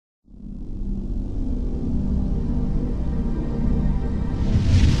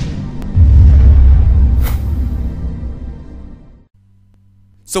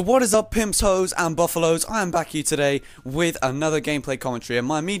So what is up, pimps, hoes and buffaloes? I am back here today with another gameplay commentary, and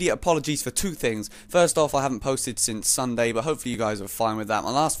my immediate apologies for two things. First off, I haven't posted since Sunday, but hopefully you guys are fine with that.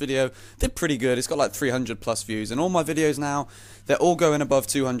 My last video did pretty good. It's got like 300 plus views, and all my videos now, they're all going above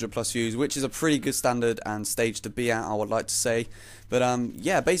 200 plus views, which is a pretty good standard and stage to be at, I would like to say. But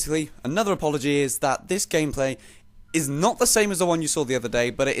yeah, basically, another apology is that this gameplay is not the same as the one you saw the other day,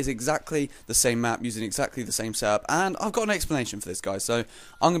 but it is exactly the same map using exactly the same setup, and I've got an explanation for this, guys. So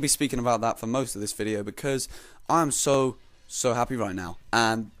I'm going to be speaking about that for most of this video because I'm so happy right now.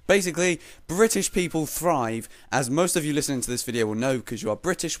 And basically, British people thrive, as most of you listening to this video will know because you are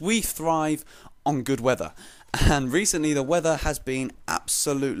British. We thrive on good weather, and recently the weather has been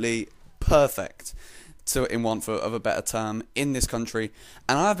absolutely perfect, in want of a better term, in this country,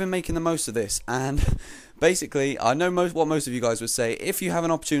 and I've been making the most of this. And basically, I know what most of you guys would say: if you have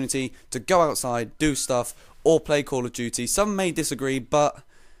an opportunity to go outside, do stuff, or play Call of Duty, some may disagree, but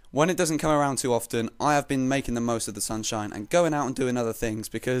when it doesn't come around too often, I have been making the most of the sunshine and going out and doing other things,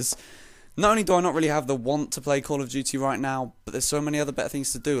 because not only do I not really have the want to play Call of Duty right now, but there's so many other better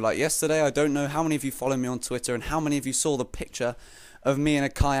things to do. Like yesterday, I don't know how many of you follow me on Twitter and how many of you saw the picture of me in a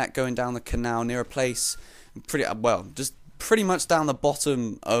kayak going down the canal near a place just pretty much down the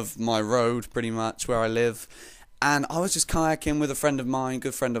bottom of my road, pretty much where I live. And I was just kayaking with a friend of mine,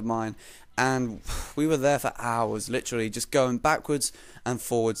 good friend of mine, and we were there for hours, literally just going backwards and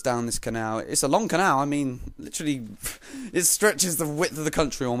forwards down this canal. It's a long canal. I mean, literally, it stretches the width of the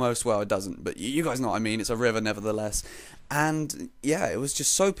country almost. Well, it doesn't, but you guys know what I mean. It's a river nevertheless. And yeah, it was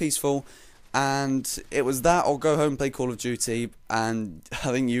just so peaceful. And it was that or go home and play Call of Duty, and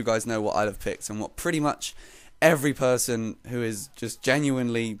I think you guys know what I'd have picked, and what pretty much every person who is just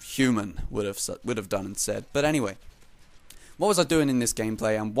genuinely human would have done and said. But anyway, what was I doing in this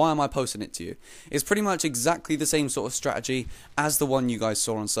gameplay, and why am I posting it to you? It's pretty much exactly the same sort of strategy as the one you guys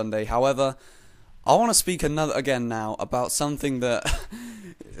saw on Sunday. However, I want to speak again now about something that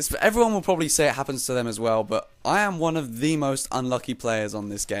everyone will probably say it happens to them as well, but I am one of the most unlucky players on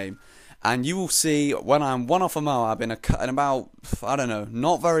this game. And you will see when I'm one off a Moab in about, I don't know,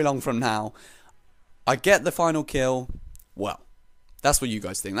 not very long from now, I get the final kill. Well, that's what you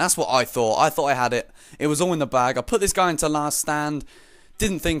guys think. That's what I thought. I thought I had it. It was all in the bag. I put this guy into last stand.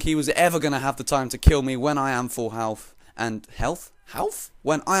 Didn't think he was ever going to have the time to kill me when I am full health. And health?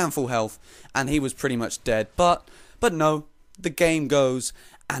 When I am full health. And he was pretty much dead. But no, the game goes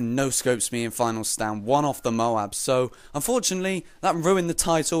and no-scopes me in final stand, one off the Moab. So, unfortunately, that ruined the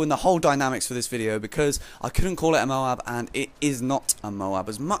title and the whole dynamics for this video, because I couldn't call it a Moab, and it is not a Moab,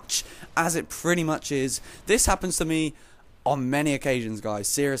 as much as it pretty much is. This happens to me on many occasions, guys.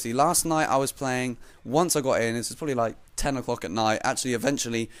 Seriously, last night I was playing, once I got in, this was probably like 10 o'clock at night, actually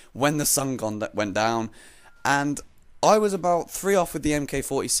eventually when the sun went down, and I was about 3 off with the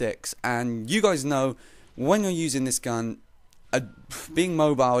MK46, and you guys know, when you're using this gun, being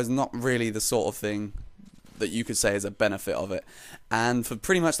mobile is not really the sort of thing that you could say is a benefit of it. And for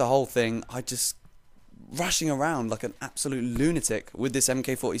pretty much the whole thing, I just rushing around like an absolute lunatic with this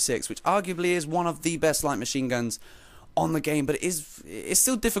MK46, which arguably is one of the best light machine guns on the game, but it's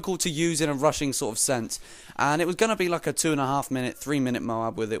still difficult to use in a rushing sort of sense. And it was going to be like a 2.5 minute, 3 minute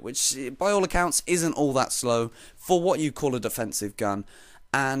Moab with it, which by all accounts isn't all that slow for what you call a defensive gun.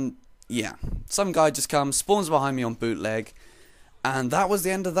 And yeah, some guy just comes, spawns behind me on bootleg, and that was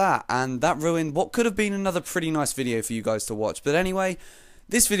the end of that, and that ruined what could have been another pretty nice video for you guys to watch. But anyway,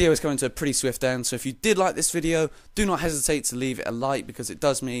 this video is coming to a pretty swift end, so if you did like this video, do not hesitate to leave it a like, because it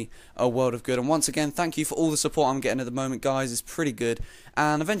does me a world of good. And once again, thank you for all the support I'm getting at the moment, guys. It's pretty good,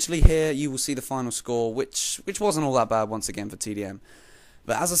 and eventually here you will see the final score, which wasn't all that bad once again for TDM.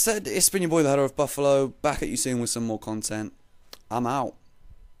 But as I said, it's been your boy the Header of Buffalo, back at you soon with some more content. I'm out.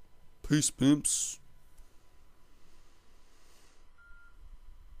 Peace, pimps.